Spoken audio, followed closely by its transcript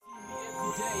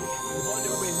day,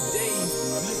 wandering days,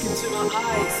 look into my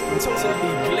eyes,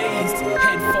 totally glazed,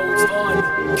 headphones on,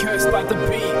 cursed by the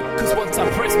beat, cause once I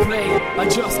press play, I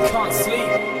just can't sleep,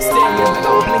 staring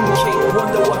without blinking,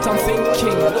 wonder what I'm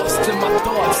thinking, lost in my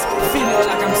thoughts, feeling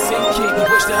like I'm sinking,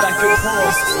 wish that I could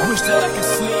pause, wish that I could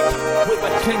sleep, with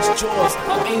my clenched jaws,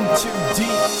 I'm in too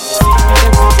deep, see me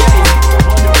every day,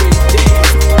 wandering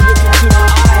days, look into my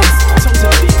eyes,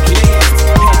 totally glazed,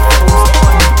 headphones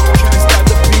on, cursed by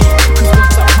the beat, cause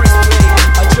once I press play,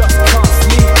 I just can't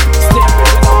sleep, staring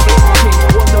without blinking,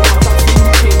 wonder what I'm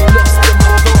thinking, lost in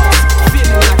my thoughts,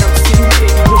 feeling like I'm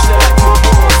sinking, wish that I could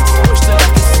pause, wish that I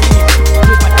could sleep,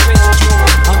 with my clenched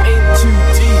jaws, I'm in too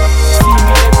deep, see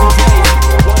me every day,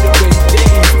 wandering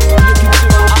days, look into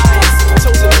my eyes,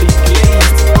 totally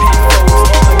glazed,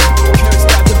 headphones on, cursed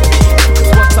by the beat, cause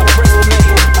once I press play,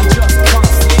 I just can't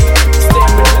sleep,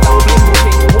 staring without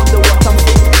blinking, wonder what I'm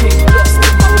thinking, lost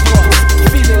in my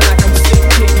thoughts, feeling like I'm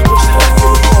sinking, wish that I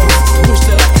could pause, wish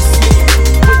that I could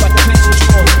sleep, with my clenched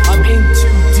jaws, I'm in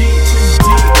too deep, too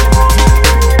deep, too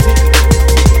deep,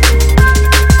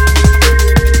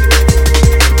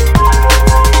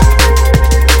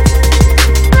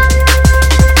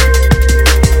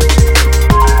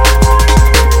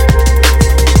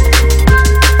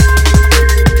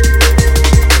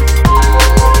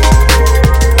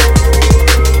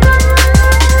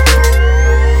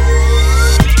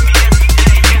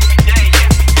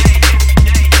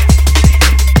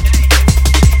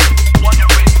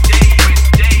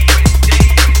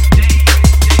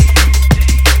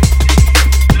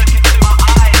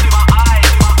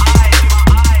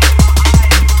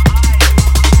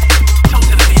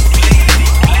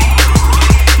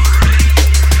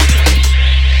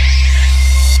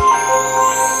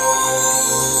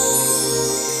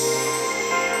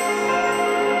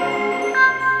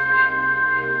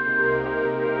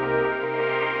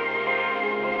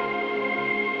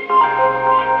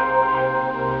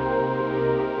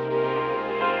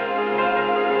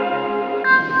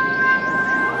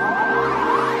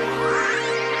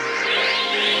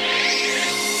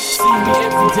 see me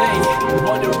every day,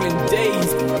 wandering days,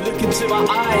 look into my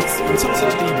eyes,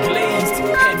 totally glazed,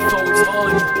 headphones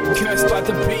on, cursed by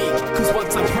the beat, cause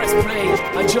once I press play,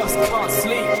 I just can't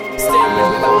sleep, staring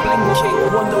without blinking,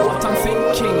 wonder what I'm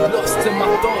thinking, lost in my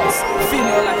thoughts,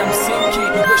 feeling like I'm sinking,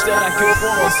 wish that I could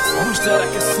pause, wish that I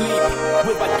could sleep,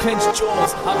 with my clenched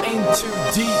jaws, I'm in too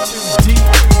deep, too deep,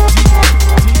 too deep,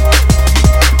 too deep.